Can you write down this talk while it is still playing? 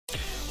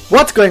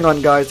What's going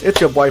on, guys?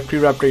 It's your boy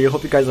Pre-Raptor. I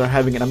hope you guys are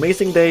having an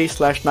amazing day /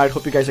 night.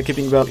 Hope you guys are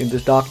keeping well in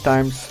these dark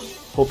times.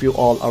 Hope you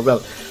all are well.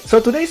 So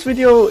today's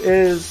video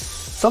is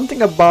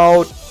something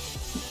about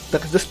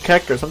this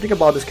character,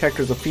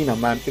 Zafina,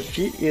 man.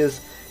 She is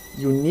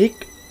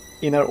unique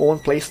in her own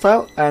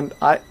playstyle, and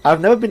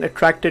I've never been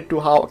attracted to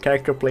how a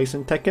character plays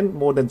in Tekken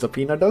more than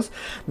Zafina does.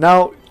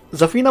 Now,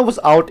 Zafina was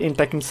out in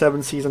Tekken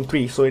 7 Season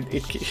 3, so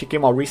she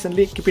came out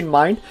recently. Keep in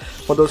mind,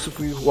 for those of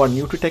you who are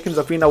new to Tekken,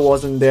 Zafina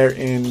wasn't there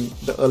in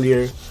the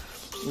earlier,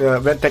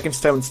 when Tekken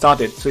 7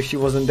 started. So she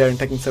wasn't there in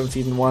Tekken 7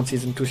 Season 1,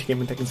 Season 2, she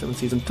came in Tekken 7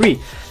 Season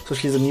 3. So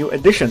she's a new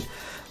addition.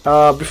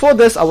 Before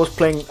this, I was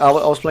playing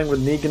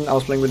with Negan, I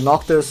was playing with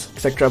Noctis,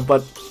 etc.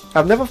 But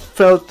I've never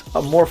felt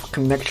more of a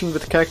connection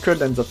with the character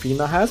than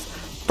Zafina has.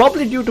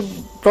 Probably due to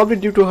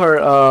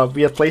her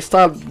weird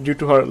playstyle, due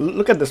to her.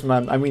 Look at this,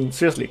 man. I mean,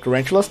 seriously,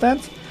 tarantula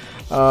stance.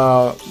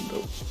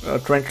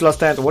 Tarantula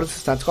stance, what is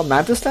this stance called?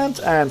 Mantis stance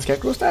and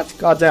Scarecrow stance?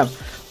 God damn.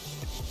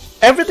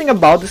 Everything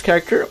about this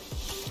character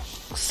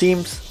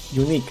seems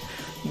unique.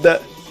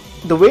 The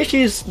way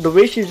she's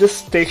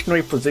just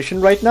stationary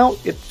positioned right now,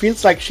 it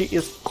feels like she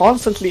is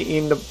constantly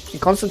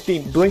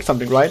doing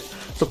something, right?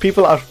 So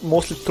people are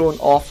mostly thrown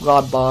off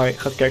guard by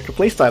her character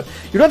playstyle.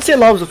 You don't see a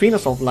lot of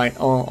Zafinas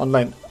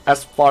online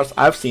as far as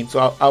I've seen,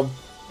 so I've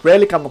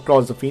rarely come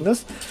across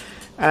Zafinas.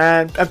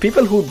 And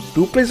people who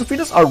do play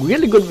Zafinas are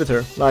really good with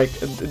her. Like,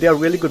 they are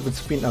really good with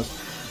Zafinas.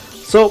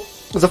 So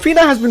Zafina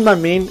has been my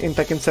main in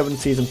Tekken 7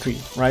 Season 3,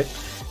 right?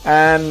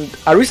 And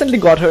I recently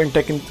got her in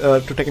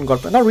Tekken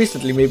God Prime. Not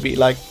recently, maybe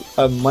like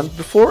a month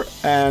before.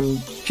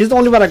 And she's the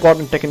only one I got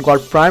in Tekken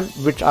God Prime,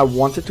 which I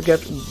wanted to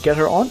get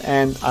her on,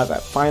 and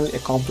I've finally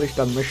accomplished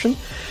that mission.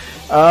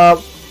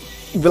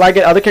 Will I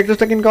get other characters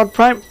Tekken God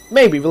Prime?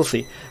 Maybe, we'll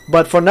see.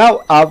 But for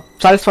now, I'm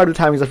satisfied with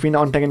having Zafina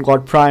on Tekken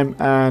God Prime,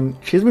 and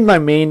she's been my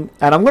main.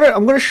 And I'm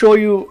gonna show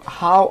you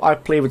how I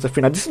play with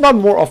Zafina. This is not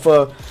more of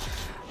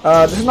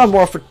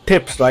a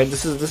tips, right?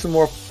 This is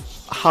more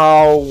of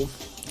how,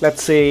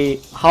 let's say,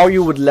 how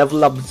you would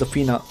level up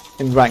Zafina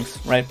in ranks,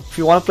 right? If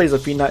you want to play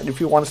Zafina, if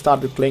you want to start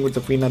with playing with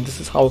Zafina,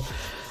 this is how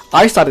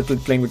I started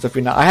with playing with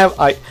Zafina.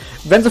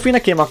 When Zafina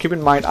came out, keep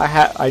in mind,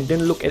 I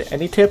didn't look at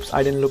any tips,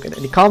 I didn't look at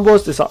any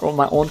combos. These are all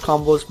my own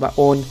combos, my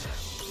own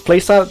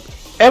playstyle.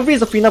 Every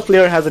Zafina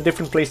player has a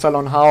different playstyle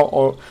on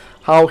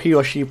how he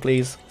or she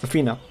plays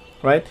Zafina,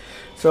 right?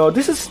 So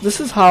this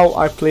is how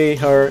I play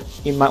her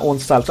in my own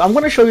style. So I'm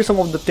going to show you some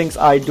of the things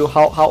I do,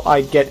 how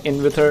I get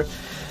in with her.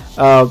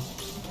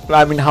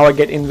 I mean, how I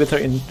get in with her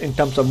in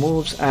terms of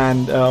moves,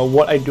 and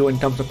what I do in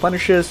terms of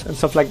punishes and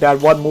stuff like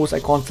that. What moves I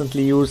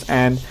constantly use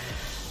and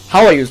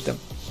how I use them.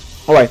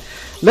 Alright,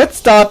 let's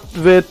start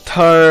with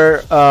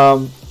her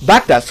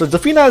backdash. So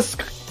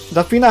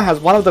Zafina has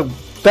one of the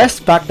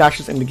best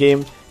backdashes in the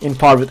game in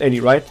par with Eddie,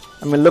 right?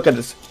 I mean, look at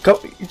this.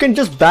 You can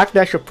just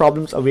backdash your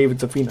problems away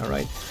with Zafina,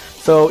 right?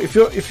 So if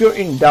you're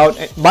in doubt,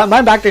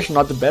 my backdash is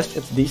not the best,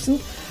 it's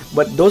decent,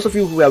 but those of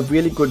you who have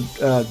really good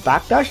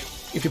backdash,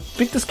 if you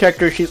pick this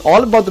character, she's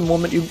all about the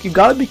movement. You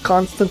gotta be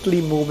constantly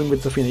moving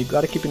with Zafina. You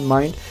gotta keep in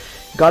mind,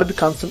 you gotta be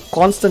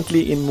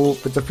constantly in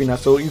move with Zafina.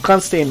 So you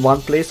can't stay in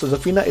one place. So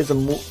Zafina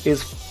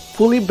is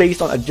fully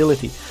based on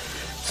agility.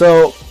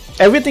 So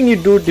everything you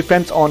do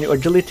depends on your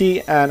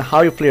agility and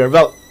how you play her.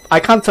 Well, I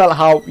can't tell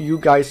how you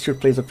guys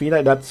should play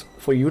Zafina. That's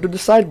for you to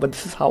decide, but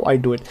this is how I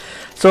do it.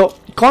 So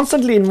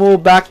constantly in move,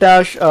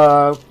 backdash,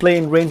 play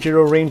in range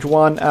 0, range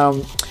 1.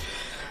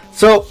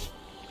 So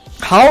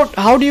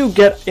how do you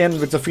get in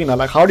with Zafina?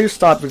 Like, how do you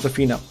start with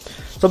Zafina?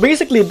 So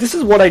basically, this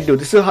is what I do.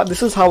 This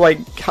is how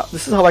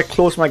I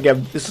close my gap.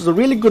 This is a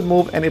really good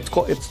move, and it's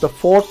the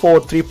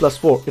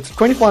 4-4-3+4. It's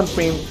 21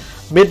 frame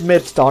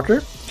mid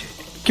starter.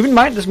 Keep in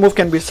mind, this move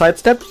can be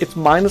sidestepped. It's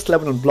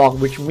 -11 on block,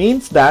 which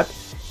means that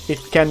it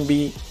can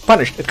be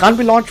punished. It can't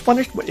be launch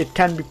punished, but it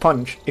can be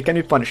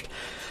punished.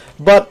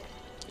 But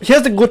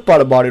here's the good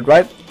part about it,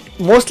 right?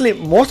 Most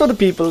of the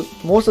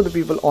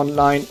people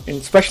online,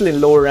 and especially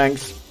in lower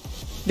ranks,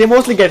 they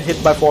mostly get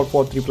hit by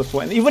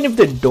 4-4-3+4, and even if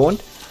they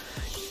don't,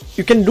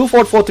 you can do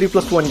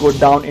 4-4-3+4 and go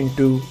down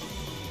into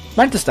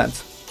Mantis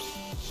stance,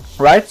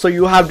 right? So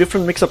you have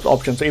different mix-up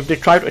options. So if they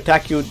try to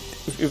attack you,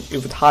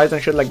 if it hides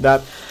and shit like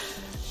that,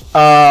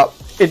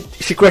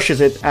 she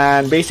crushes it,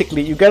 and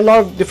basically you get a lot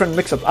of different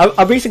mix-ups.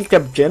 I basically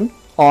kept Jin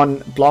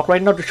on block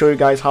right now to show you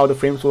guys how the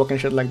frames work and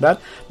shit like that,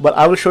 but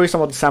I will show you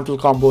some of the sample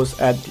combos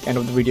at the end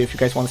of the video if you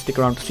guys want to stick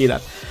around to see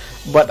that.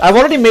 But I've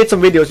already made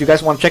some videos. You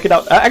guys want to check it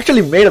out? I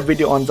actually made a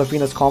video on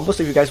Zafina's combos,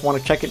 so if you guys want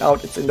to check it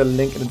out, it's in the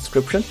link in the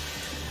description.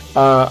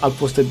 I'll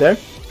post it there.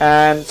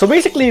 And so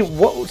basically,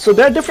 so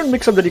there are different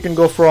mix-ups that you can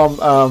go from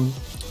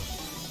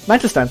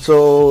Mantis stance.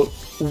 So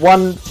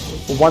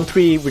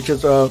 1-3, which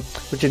is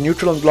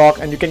neutral on block,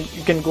 and you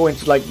can go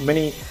into like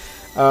many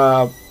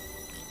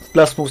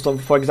plus moves. So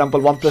for example,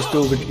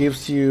 1+2, which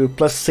gives you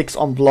 +6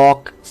 on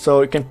block,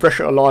 so you can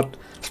pressure a lot,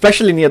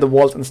 especially near the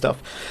walls and stuff.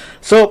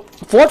 So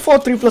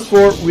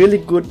 4-4-3+4, really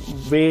good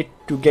way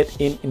to get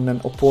in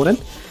an opponent.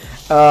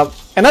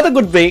 Another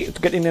good way to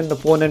get in an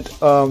opponent,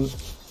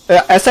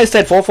 as I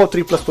said,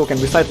 4-4-3+4 can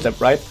be sidestep,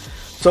 right?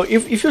 So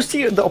if you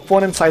see the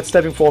opponent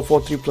sidestepping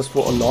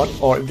 4-4-3+4 a lot,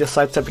 or if they're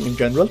sidestepping in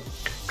general,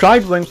 try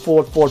doing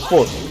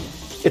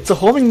 4-4-4. It's a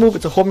homing move,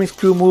 it's a homing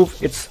screw move,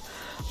 it's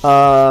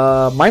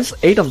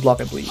 -8 on block,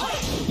 I believe.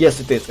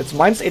 Yes, it is. It's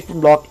 -8 on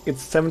block,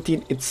 it's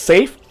 17, it's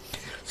safe.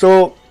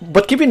 So,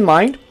 but keep in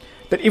mind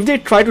that if they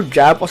try to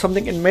jab or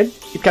something in mid,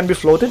 it can be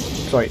floated.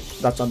 Sorry,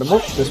 that's not the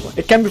move, this one.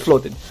 It can be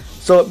floated.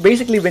 So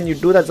basically when you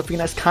do that,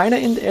 Zafina is kinda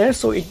in the air,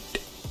 so it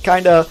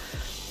kinda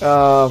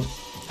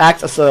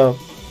acts as a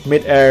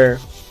mid-air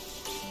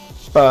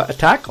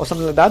attack or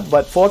something like that.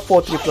 But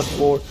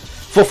 4-4-3+4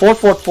 for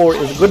 4-4-4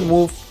 is a good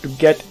move to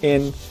get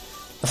in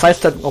a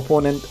sidestepping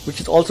opponent, which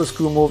is also a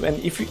screw move. And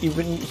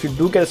even if you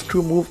do get a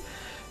screw move,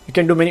 you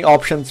can do many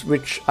options,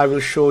 which I will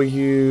show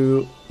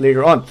you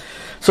later on.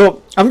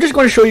 So I'm just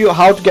going to show you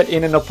how to get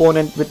in an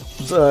opponent with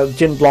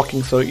Jin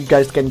blocking, so you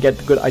guys can get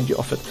a good idea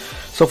of it.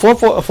 So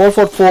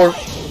 4-4-4,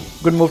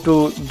 good move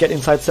to get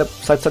in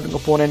sidestepping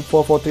opponent.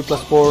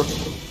 4-4-3+4,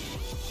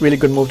 really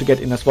good move to get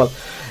in as well.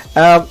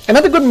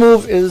 Another good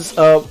move is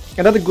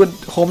another good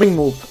homing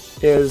move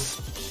is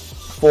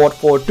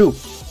 4-4-2.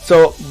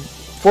 So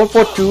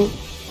 4-4-2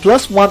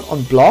 +1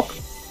 on block,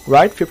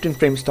 right? 15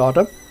 frame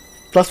startup.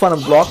 +1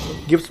 on block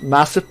gives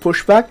massive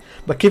pushback,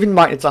 but keep in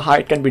mind it's a high,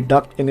 it can be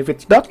ducked, and if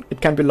it's ducked, it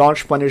can be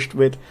launch punished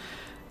with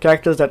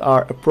characters that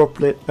are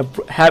appropriate,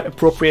 have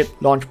appropriate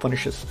launch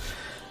punishes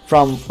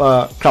from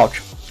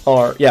crouch,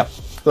 or yeah,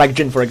 like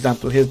Jin for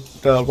example. His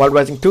Wild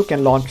Rising 2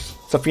 can launch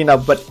Zafina,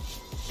 but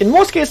in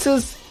most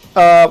cases,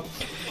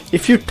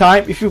 if you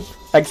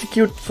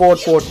execute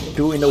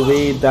 4-4-2 in a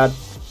way that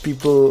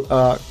people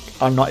are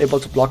not able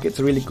to block it, it's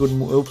a really good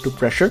move to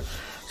pressure.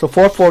 So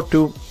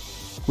 4-4-2,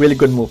 really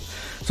good move.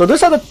 So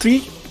those are the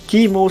 3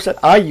 key moves that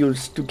I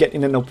use to get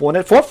in an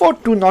opponent.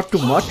 4-4-2 not too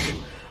much.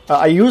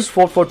 I use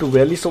 4-4-2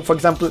 rarely. So for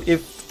example,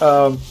 if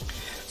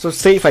so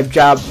say if I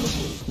jab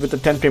with a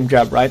 10 frame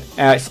jab, right?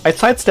 I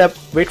sidestep,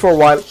 wait for a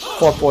while,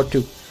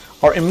 4-4-2,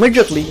 or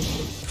immediately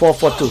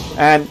 4-4-2.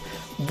 And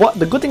what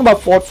the good thing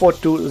about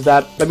 4-4-2 is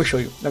that, let me show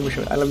you. Let me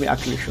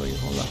actually show you.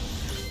 Hold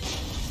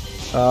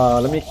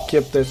on. Let me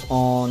keep this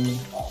on.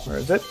 Where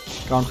is it?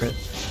 Counter hit.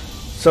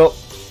 So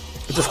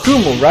it's a screw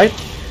move, right?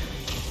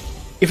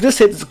 If this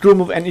hits, it's a screw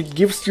move and it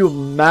gives you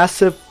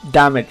massive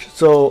damage.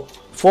 So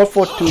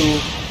 4-4-2,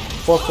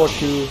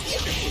 4-4-2.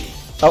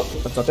 Oh,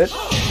 that's not it.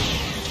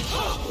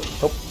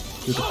 Oh,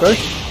 use the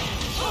first.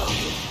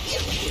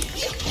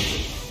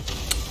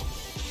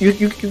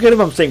 You get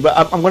what I'm saying, but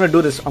I'm gonna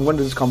do this. I'm gonna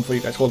do this combo for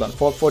you guys. Hold on.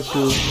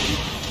 4-4-2,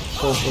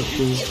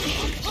 4-4-2.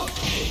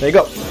 There you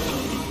go.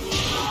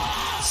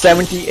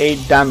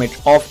 78 damage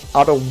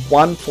out of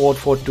 1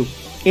 4-4-2.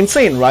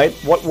 Insane, right?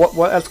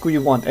 What else could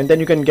you want? And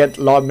then you can get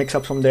a lot of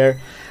mix-ups from there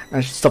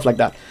and stuff like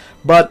that.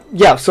 But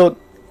yeah, so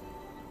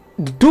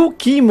the 2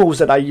 key moves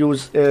that I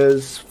use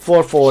is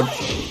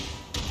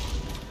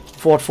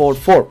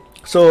 4-4-4.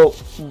 So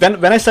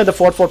when I said the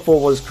 4-4-4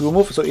 was a screw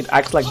move, so it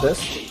acts like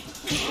this.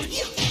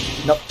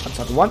 Nope, that's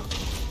not the one.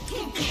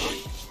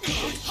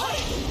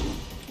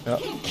 Yeah.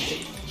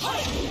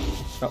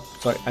 Oh,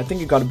 sorry, I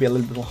think you gotta be a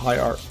little bit more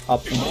higher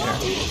up in the air.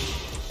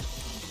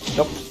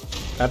 Nope,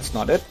 that's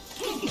not it.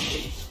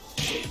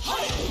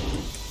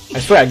 I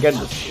swear I get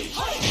this.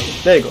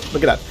 There you go,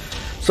 look at that.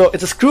 So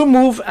it's a screw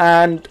move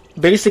and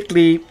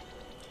basically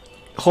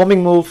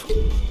homing move,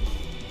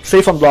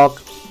 safe on block,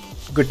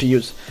 good to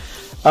use.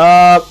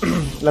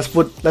 Let's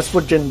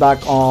put Jin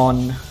back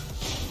on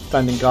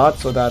standing guard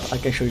so that I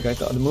can show you guys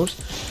the other moves.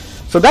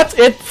 So that's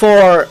it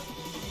for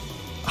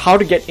how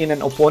to get in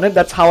an opponent.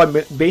 That's how I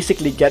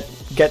basically get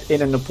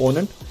in an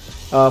opponent.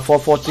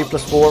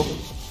 4-4-3+4,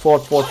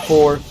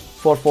 4-4-4,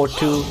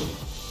 4-4-2.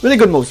 Really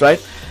good moves, right?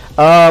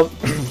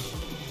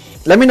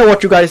 Let me know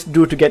what you guys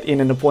do to get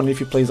in an opponent if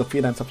you play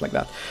Zafina and stuff like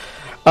that.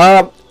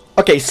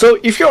 Okay, so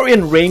if you're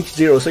in range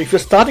 0, so if you're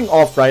starting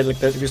off right like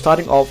this, if you're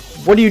starting off,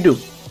 what do you do?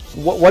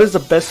 What is the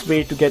best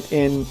way to get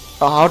in?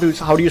 How do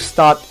you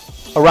start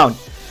a round?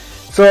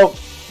 So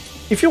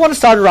if you want to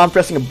start a round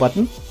pressing a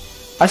button,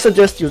 I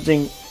suggest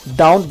using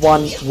down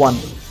 1-1.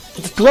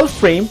 It's a 12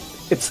 frame.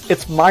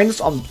 It's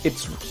minus on,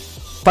 it's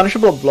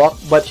punishable block,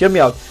 but hear me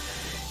out.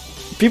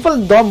 People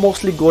don't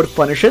mostly go to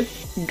punish it.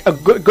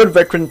 Good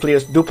veteran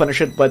players do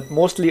punish it, but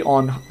mostly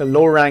on the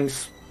low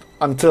ranks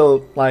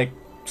until like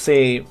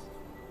say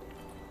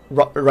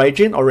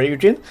Raijin or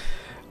Ryujin,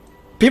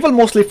 people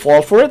mostly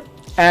fall for it.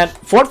 And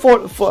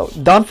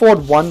down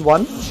forward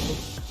 1-1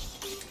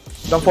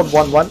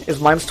 is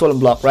minus 12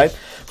 block, right?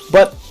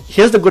 But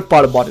here's the good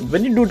part about it.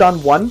 When you do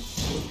down 1,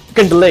 you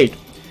can delay it.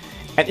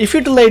 And if you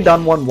delay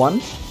down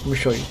 1-1, let me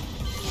show you.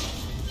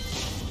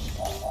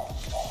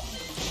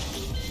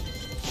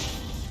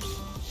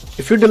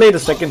 If you delay the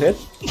second hit,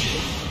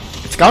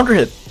 it's counter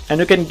hit, and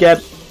you can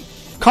get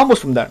combos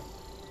from that.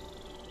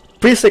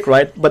 Pretty sick,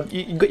 right? But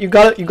you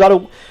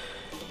gotta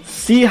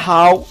see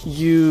how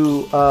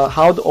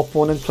the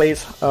opponent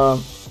plays,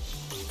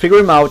 figure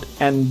him out,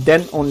 and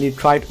then only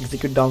try to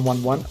execute down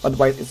 1-1.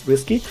 Otherwise, it's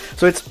risky.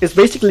 So it's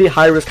basically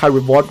high risk, high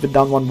reward with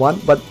down 1-1.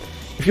 But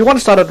if you want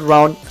to start out a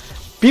round,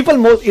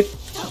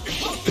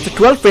 it's it's a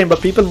 12 frame,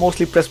 but people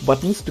mostly press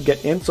buttons to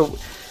get in, so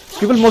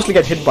people mostly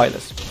get hit by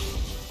this.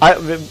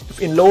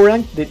 In low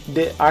rank,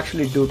 they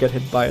actually do get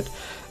hit by it.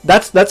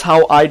 That's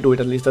how I do it,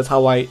 at least. That's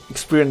how I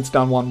experience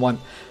down 1-1.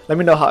 Let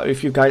me know how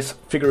if you guys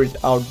figure it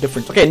out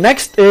different. Okay,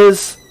 next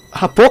is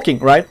poking,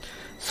 right?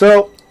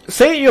 So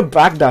say you're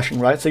backdashing,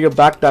 right? So you're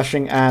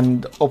backdashing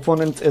and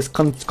opponent is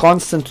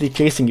constantly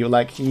chasing you.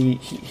 Like he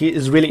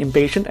is really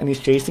impatient and he's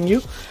chasing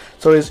you.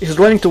 So he's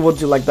running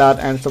towards you like that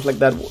and stuff like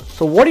that.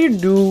 So what do you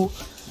do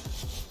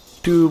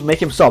to make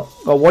him stop?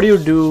 Or what do you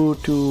do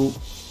to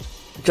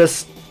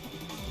just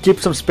keep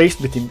some space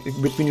between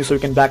you so you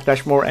can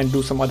backdash more and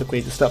do some other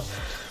crazy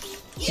stuff?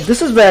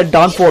 This is where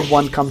down forward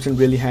 1 comes in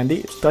really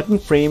handy. It's 13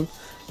 frame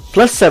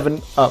plus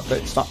 7.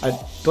 It's not. I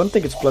don't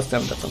think it's plus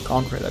 7. That's on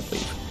counter rate, I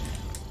believe.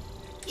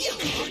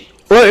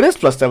 Well, it is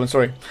plus 7.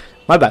 Sorry,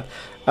 my bad.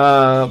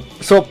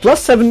 So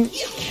plus 7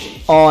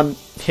 on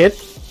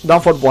hit down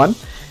forward 1.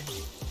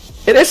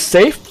 It is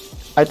safe.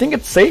 I think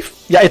it's safe.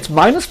 Yeah, it's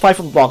 -5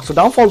 on block. So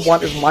down forward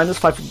 1 is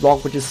 -5 on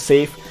block, which is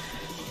safe.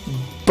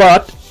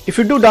 But if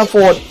you do down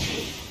forward,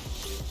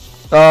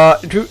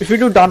 if you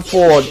do down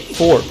forward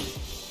 4.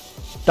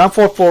 Down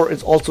forward 4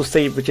 is also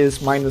safe, which is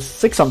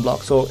 -6 on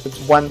block, so it's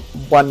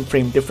one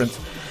frame difference.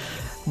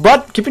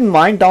 But keep in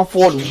mind, down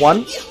forward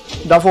 1,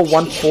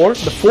 4,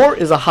 the 4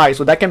 is a high,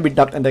 so that can be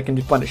ducked and that can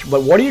be punished.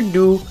 But what do you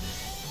do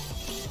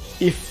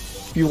if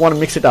you want to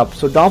mix it up?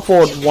 So down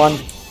forward 1,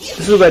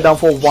 this is where down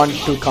forward 1,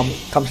 2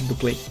 comes into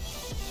play,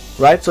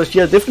 right? So she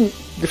has different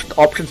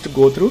options to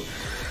go through.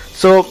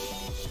 So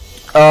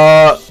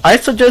I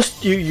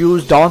suggest you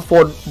use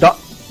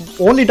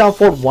only down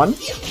forward 1.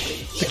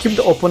 To keep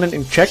the opponent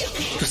in check,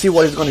 to see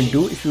what he's going to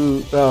do. If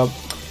you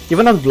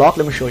even on block,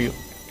 let me show you.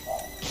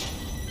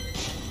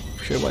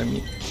 Show you what I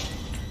mean.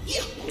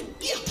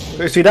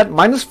 So you see that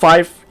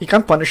 -5, he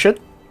can't punish it,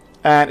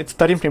 and it's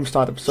 13 frame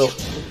startup. So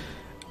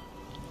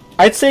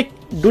I'd say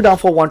do down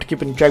for 1 to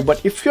keep it in check.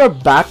 But if you're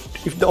back,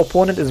 if the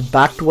opponent is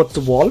back towards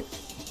the wall,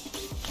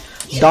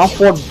 down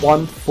forward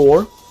 1,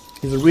 4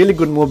 is a really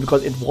good move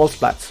because it wall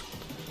splats,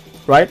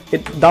 right?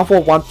 It down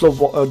forward 1,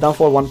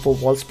 4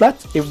 wall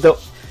splats.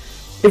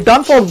 If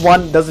down forward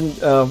 1 doesn't,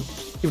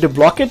 if they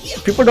block it,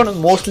 people don't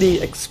mostly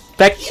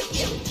expect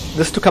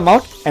this to come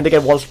out and they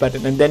get wall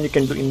splatted, and then you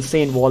can do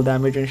insane wall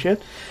damage and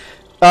shit.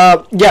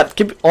 Yeah,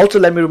 also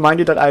let me remind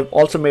you that I've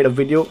also made a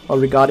video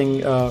regarding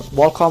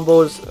wall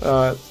combos,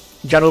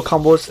 general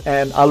combos,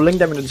 and I'll link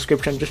them in the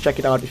description. Just check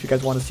it out if you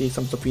guys want to see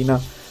some Zafina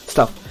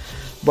stuff.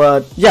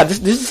 But yeah, this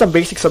is some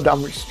basic stuff that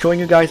I'm showing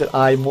you guys that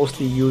I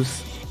mostly use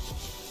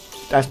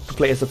to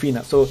play as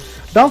Zafina. So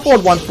down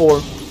forward 1,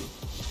 4.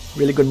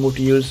 Really good move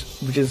to use,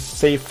 which is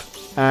safe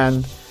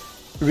and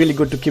really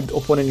good to keep the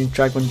opponent in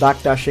track when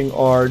backdashing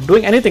or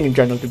doing anything in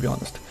general, to be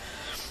honest.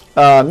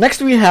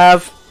 Next we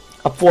have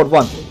up forward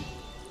 1.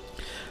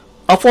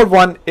 Up forward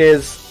 1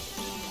 is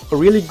a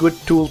really good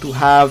tool to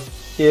have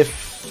if,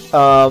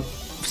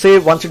 say,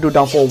 once you do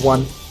down forward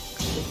 1,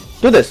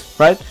 do this,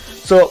 right?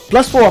 So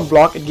 +4 on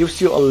block, it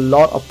gives you a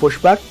lot of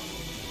pushback.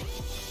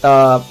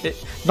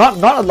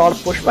 Not a lot of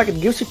pushback, it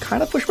gives you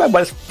kind of pushback,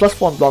 but it's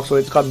 +4 on block, so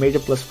it's got major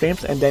plus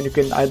frames, and then you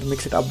can either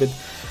mix it up with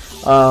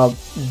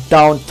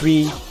down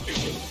 3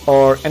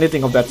 or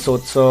anything of that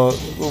sort. So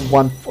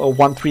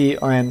 1, 3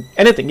 and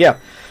anything, yeah.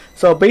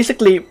 So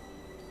basically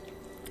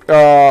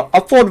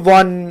up forward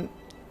 1,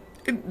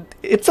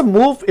 it's a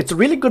move, it's a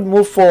really good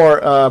move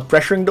for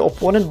pressuring the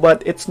opponent,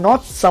 but it's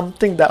not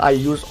something that I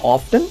use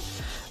often.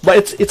 But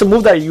it's a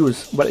move that I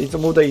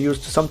use,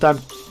 to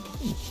sometimes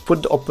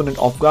put the opponent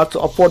off guard.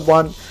 So upward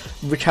 1,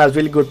 which has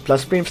really good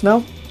plus frames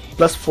now,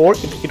 +4,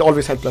 it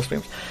always had plus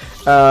frames,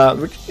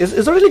 which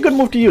is a really good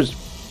move to use.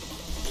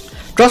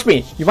 Trust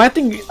me, you might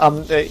think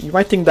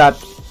that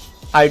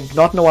I do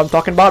not know what I'm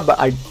talking about, but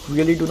I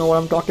really do know what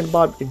I'm talking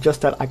about. It's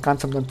just that I can't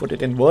sometimes put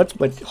it in words,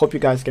 but hope you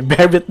guys can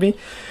bear with me.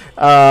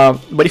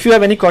 But if you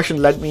have any questions,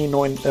 let me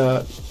know in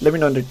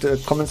the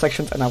comment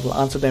sections, and I will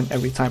answer them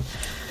every time.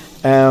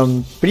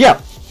 But yeah,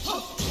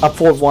 up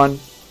forward 1,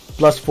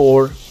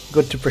 +4,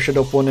 good to pressure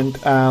the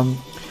opponent.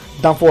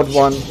 Down forward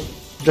 1,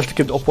 just to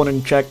keep the opponent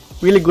in check.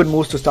 Really good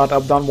moves to start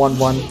up. Down 1,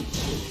 1.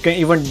 You can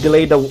even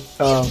delay the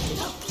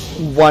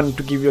 1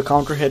 to give you a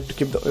counter hit to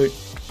keep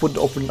put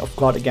the opponent off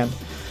guard again.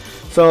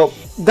 So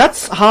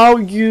that's how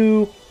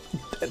you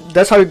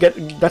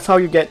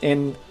get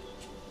in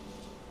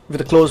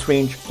with a close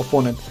range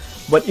opponent.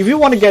 But if you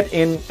want to get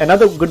in,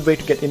 another good way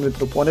to get in with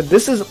the opponent,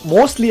 this is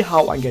mostly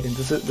how I get in.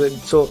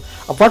 So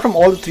apart from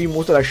all the 3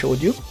 moves that I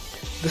showed you,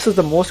 this is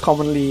the most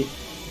commonly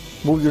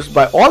move used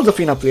by all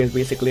Zafina players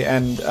basically,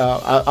 and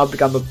I've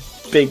become a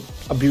big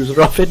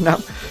abuser of it now.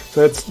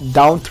 So it's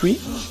down 3,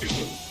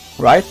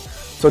 right?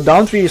 So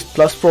down 3 is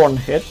 +4 on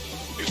hit,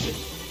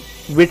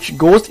 which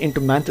goes into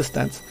Mantis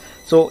stance.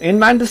 So in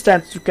Mantis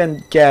stance you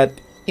can get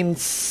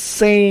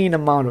insane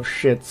amount of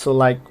shit. So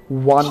like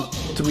 1,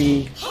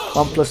 3,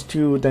 1 +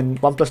 2, then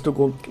 1 +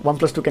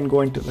 2 can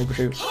go into, like,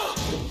 show you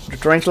the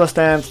tarantula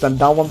stance, then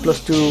down 1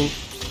 + 2,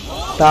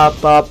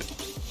 tap up.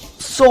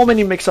 So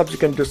many mix-ups you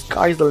can do.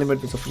 Sky's the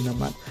limit with Zafina,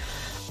 man.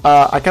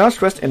 I cannot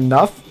stress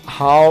enough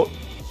how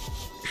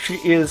she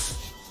is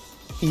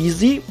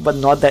easy, but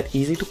not that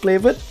easy to play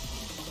with.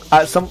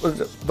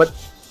 But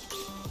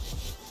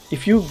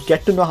if you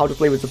get to know how to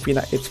play with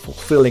Zafina, it's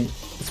fulfilling.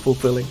 It's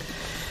fulfilling.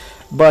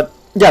 But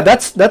yeah,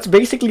 that's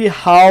basically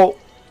how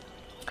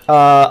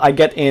I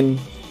get in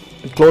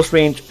close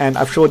range, and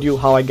I've showed you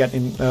how I get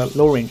in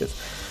low ranges.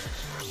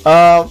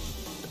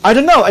 I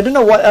don't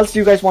know what else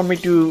you guys want me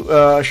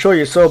to show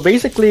you. So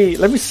basically,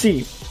 let me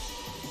see.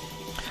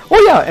 Oh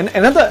yeah,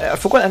 and I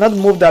forgot another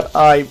move that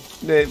I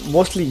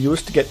mostly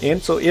use to get in.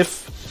 So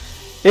if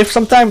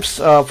sometimes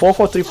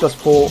 443 plus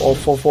 4 or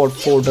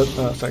 444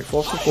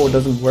 444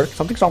 doesn't work,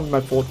 something's wrong with my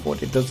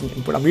 444, it doesn't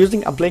input. I'm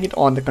playing it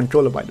on the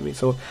controller, by the way,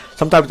 so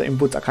sometimes the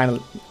inputs are kind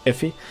of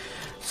iffy.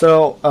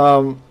 So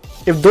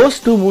if those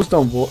two moves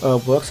don't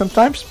work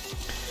sometimes,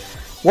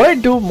 what I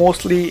do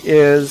mostly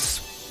is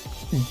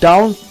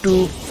down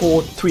to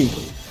 4-3.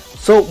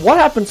 So what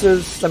happens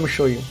is, let me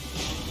show you.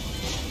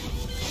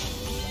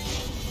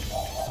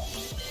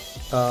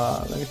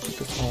 Let me put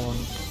this on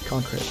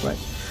counter hit, right?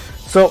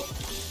 So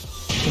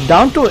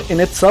down to in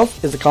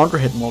itself is a counter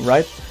hit move,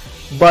 right?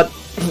 But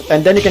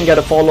and then you can get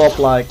a follow up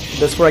like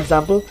this, for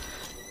example.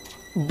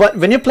 But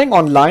when you're playing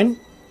online,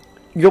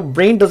 your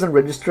brain doesn't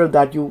register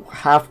that you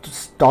have to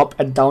stop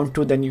at down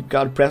 2, then you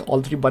gotta press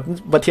all 3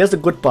 buttons. But here's the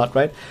good part,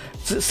 right?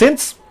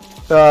 Since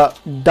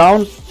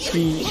down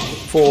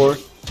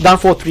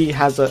 4-3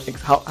 has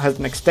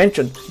an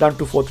extension, down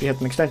 2-4-3 has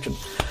an extension.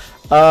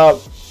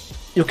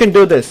 You can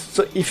do this.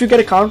 So if you get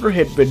a counter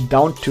hit with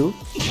down 2,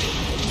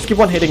 just keep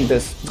on hitting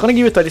this. It's gonna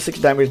give you 36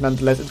 damage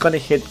nonetheless. It's gonna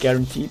hit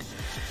guaranteed.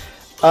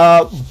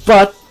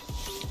 But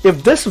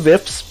if this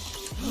whips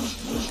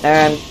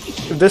and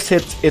if this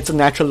hits, it's a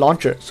natural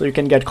launcher, so you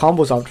can get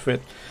combos out of it.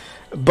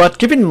 But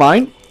keep in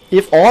mind,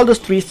 if all those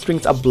 3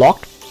 strings are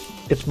blocked,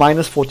 it's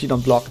minus 14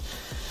 on block.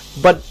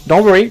 But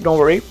don't worry.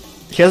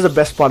 Here's the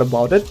best part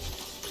about it.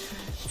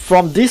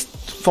 From this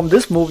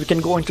move, you can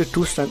go into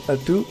two stance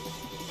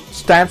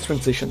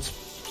transitions.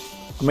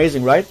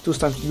 Amazing, right? 2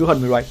 stance. You heard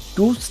me right.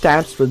 2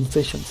 stance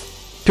transitions.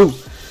 2.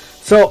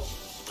 So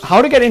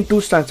how to get in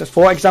 2 stances?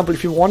 For example,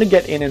 if you want to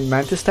get in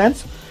Mantis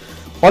stance,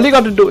 all you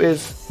got to do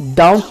is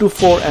down to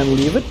 4 and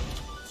leave it.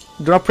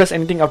 Do not press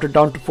anything after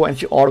down to 4, and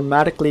she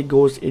automatically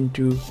goes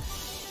into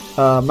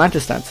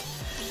Mantis stance.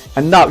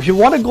 And now if you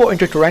want to go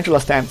into Tarantula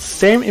stance,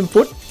 same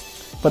input,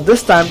 but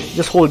this time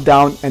just hold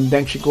down and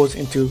then she goes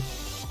into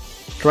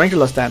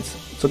Tarantula stance.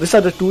 So these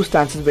are the 2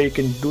 stances where you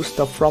can do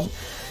stuff from.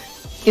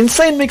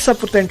 Insane mix-up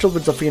potential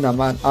with Zafina,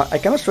 man. I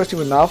cannot stress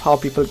you enough how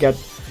people get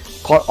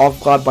caught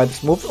off guard by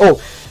this move. Oh,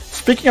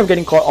 speaking of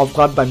getting caught off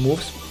guard by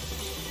moves,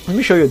 let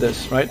me show you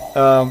this, right?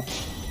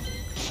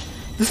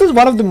 This is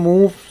one of the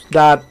moves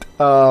that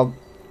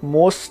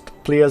most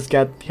players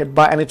get hit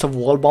by, and it's a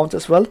wall bounce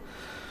as well.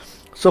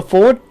 So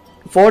 4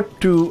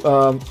 2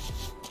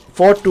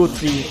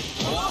 3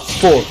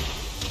 4,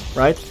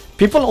 right?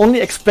 People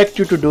only expect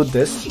you to do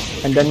this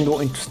and then go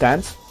into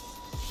stance,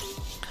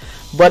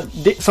 but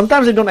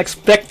sometimes they don't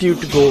expect you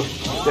to go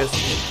this.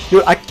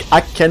 Dude,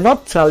 I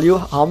cannot tell you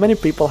how many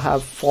people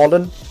have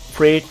fallen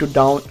prey to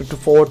down to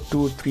 4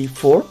 2 3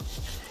 4.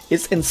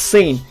 It's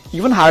insane.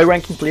 Even high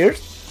ranking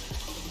players,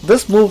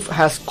 this move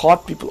has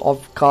caught people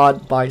off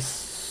guard by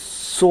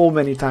so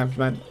many times,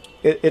 man.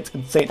 It's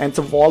insane, and it's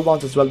a wall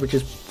bounce as well, which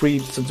is pretty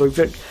decent. So if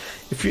the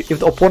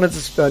opponent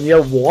is near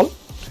a wall,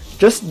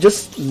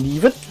 just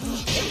leave it.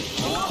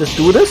 Just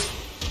do this,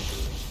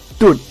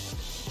 dude.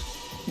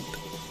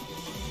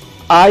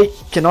 I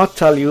cannot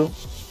tell you.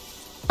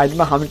 I don't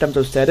know how many times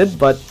I've said it,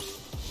 but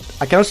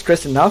I cannot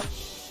stress enough.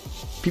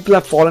 People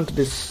have fallen to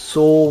this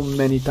so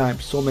many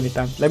times, so many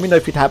times. Let me know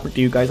if it happened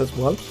to you guys as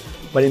well.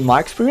 But in my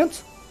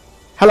experience,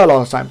 hell a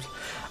lot of times.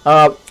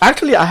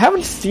 Actually, I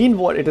haven't seen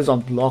what it is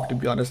on block, to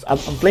be honest. I'm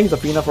playing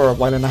Zafina for a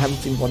while and I haven't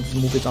seen what this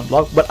move is on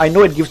block. But I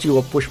know it gives you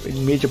a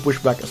major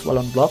pushback as well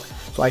on block.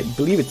 So I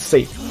believe it's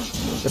safe.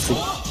 Let's see.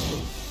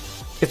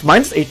 It's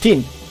minus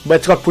 18, but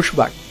it's got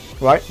pushback,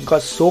 right? It's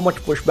got so much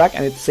pushback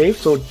and it's safe.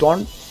 So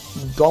don't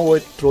worry,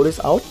 throw this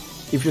out.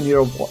 If you're near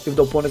a wall, if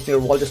the opponent's near a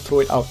wall, just throw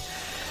it out.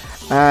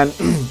 And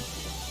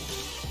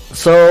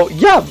so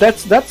yeah,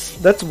 that's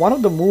one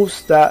of the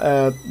moves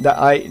that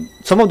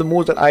some of the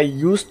moves that I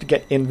used to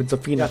get in with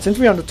Zafina. Since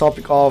we're on the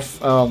topic of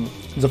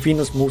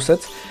Zafina's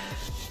movesets,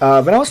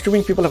 when I was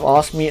streaming, people have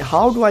asked me,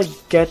 how do I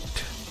get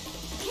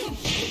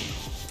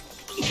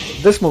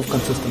this move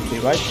consistently,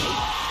 right?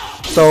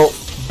 So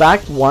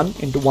back 1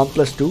 into 1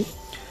 plus 2,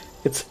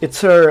 it's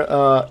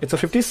a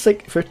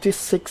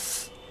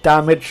 56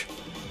 damage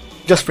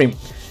just frame,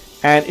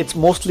 and it's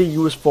mostly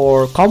used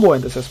for combo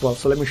in this as well.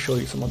 So let me show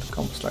you some of the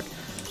combos, like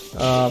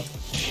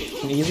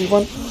an easy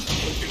one,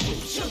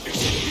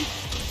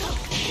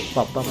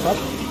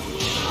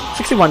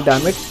 61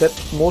 damage.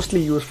 That's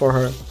mostly used for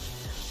her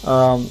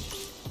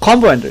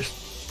combo enders.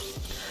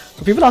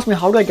 So people ask me,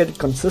 how do I get it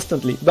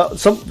consistently? But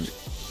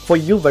for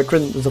you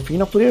veteran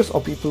Zafina players or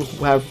people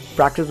who have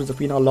practiced with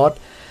Zafina a lot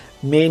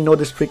may know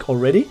this trick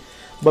already.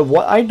 But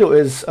what I do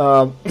is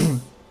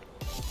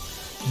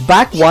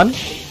back 1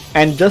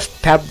 and just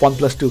tap 1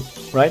 plus 2,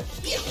 right?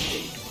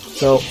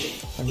 So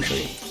let me show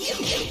you.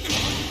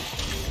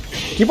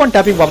 keep on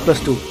tapping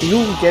 1+2. You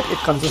get it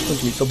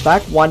consistently. So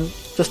back 1,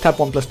 just tap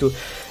 1+2.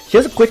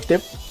 Here's a quick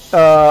tip.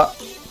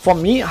 For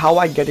me, how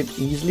I get it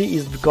easily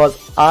is because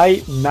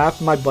I map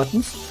my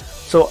buttons.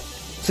 So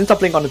since I'm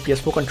playing on the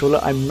PS4 controller,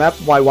 I map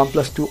my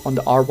 1+2 on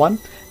the R1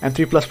 and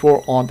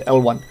 3+4 on the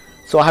L1.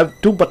 So I have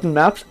 2 button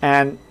maps,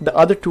 and the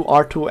other 2,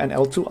 R2 and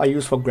L2, I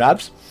use for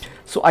grabs.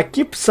 So I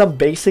keep some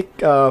basic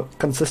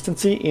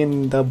consistency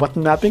in the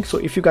button mapping. So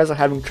if you guys are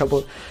having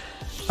trouble,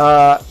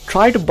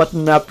 try to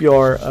button map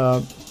your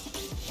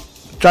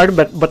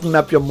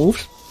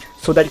moves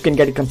so that you can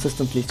get it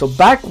consistently. So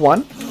back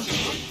 1,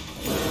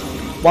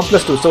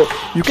 1+2. So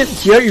you can,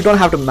 here you don't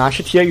have to mash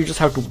it. Here you just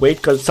have to wait,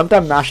 because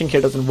sometimes mashing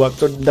here doesn't work.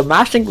 So the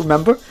mashing,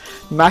 remember,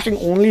 mashing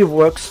only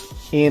works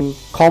in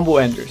combo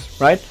enders,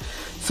 right?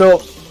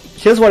 So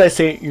here's what I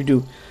say you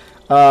do.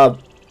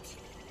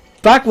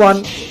 Back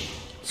 1.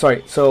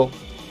 Sorry. So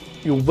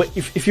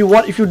if you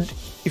want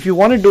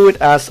to do it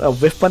as a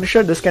whiff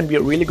punisher, this can be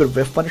a really good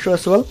whiff punisher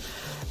as well.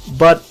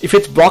 But if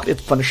it's blocked,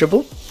 it's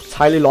punishable. It's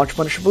highly launch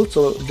punishable.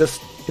 So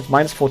just, it's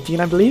 -14,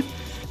 I believe.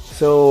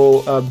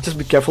 So just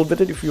be careful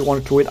with it if you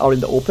want to throw it out in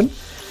the open.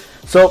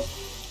 So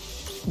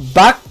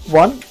back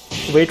 1,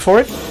 wait for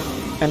it,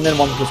 and then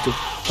 1+2,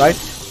 right?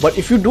 But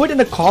if you do it in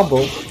a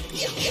combo,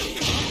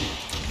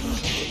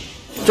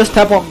 just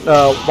tap on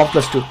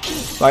 1+2,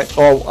 right?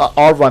 Or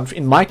R1.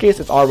 In my case,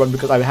 it's R1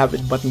 because I have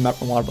it button map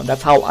from R1.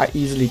 That's how I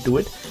easily do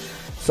it.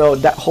 So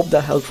hope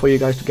that helped for you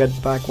guys to get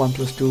back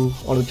 1+2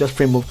 or to just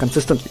frame move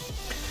consistently.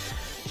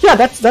 Yeah,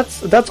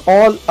 that's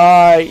all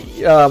I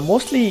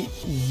mostly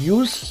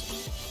use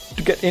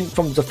to get in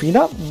from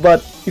Zafina.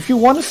 But if you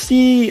want to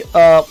see,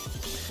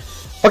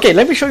 okay,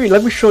 let me show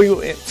you.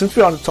 Since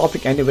we're on the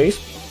topic, anyways,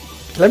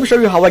 let me show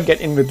you how I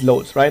get in with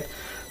lows, right?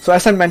 So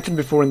as I mentioned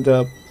before in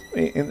the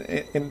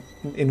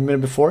a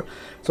minute before,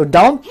 so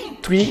down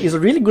 3 is a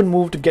really good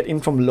move to get in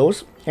from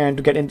lows and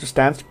to get into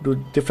stance to do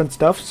different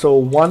stuff. So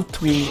 1,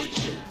 3,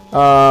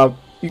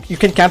 you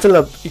can cancel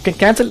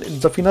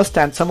Zafina's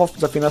stance, some of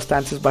Zafina's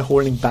stances by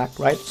holding back,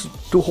 right?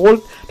 So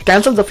to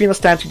cancel Zafina's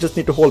stance, you just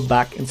need to hold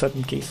back in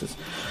certain cases.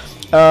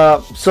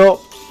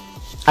 So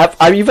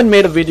I've even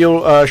made a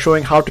video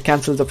showing how to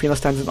cancel Zafina's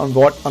stances on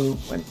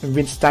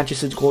which stances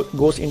she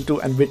goes into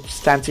and which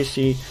stances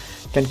she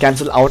can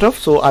cancel out of.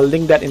 So I'll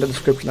link that in the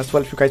description as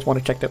well if you guys want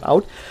to check that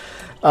out.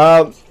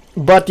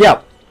 But yeah,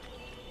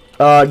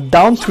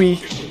 down 3.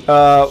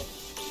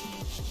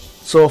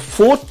 So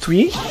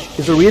 4-3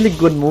 is a really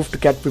good move to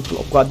get people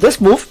off guard. This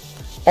move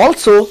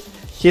also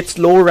hits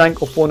low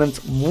rank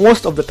opponents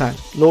most of the time.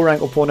 Low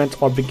rank opponents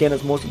or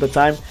beginners most of the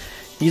time.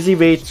 Easy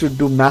way to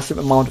do massive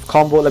amount of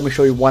combo. Let me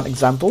show you one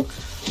example.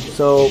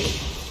 So,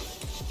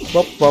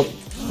 boop, boop,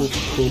 boop,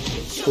 boop,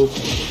 boop.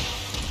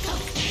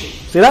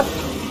 See that?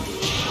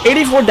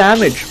 84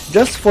 damage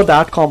just for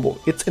that combo.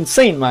 It's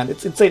insane, man.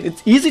 It's insane.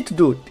 It's easy to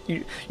do.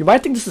 You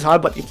might think this is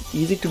hard, but it's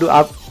easy to do.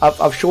 I've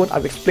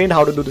explained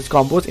how to do these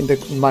combos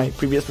in my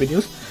previous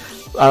videos.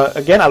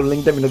 Again, I'll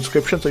link them in the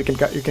description so you can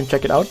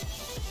check it out.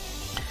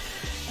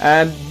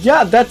 And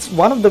yeah, that's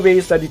one of the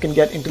ways that you can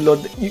get into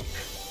low.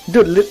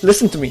 Dude,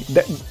 listen to me.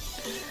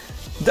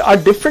 There are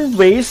different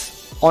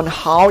ways on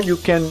how you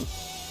can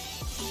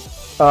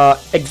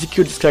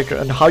execute this character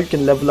and how you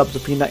can level up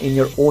Zafina in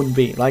your own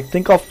way. Like,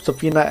 think of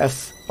Zafina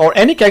as, or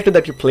any character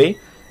that you play,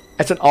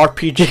 as an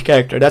RPG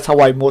character. That's how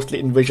I mostly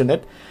envision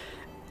it.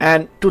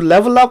 And to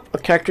level up a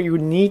character, you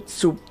need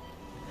to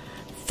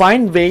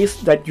find ways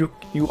that you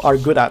are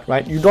good at,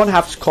 right? You don't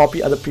have to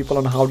copy other people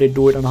on how they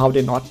do it and how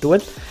they not do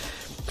it.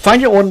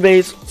 Find your own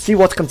ways, see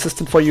what's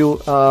consistent for you,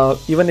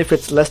 even if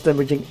it's less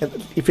damaging.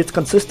 If it's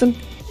consistent,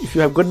 if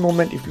you have good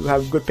movement, if you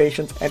have good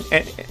patience, and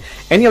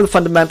any of the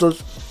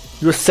fundamentals,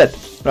 you're set,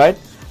 right?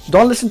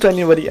 Don't listen to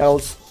anybody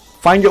else.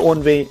 Find your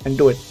own way and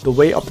do it. The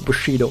way of the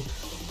Bushido.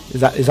 Is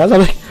that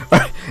something?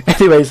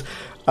 Anyways,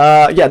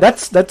 yeah,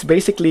 that's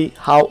basically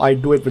how I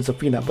do it with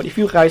Zafina. But if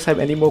you guys have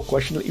any more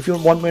questions, if you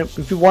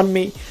want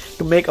me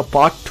to make a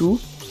part 2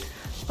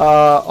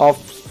 of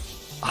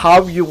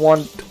how you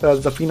want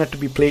Zafina to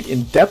be played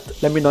in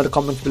depth, let me know in the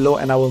comments below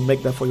and I will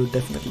make that for you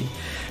definitely.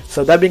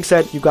 So that being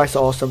said, you guys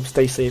are awesome.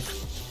 Stay safe.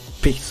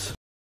 Peace.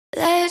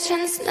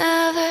 Legends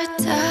never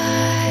die.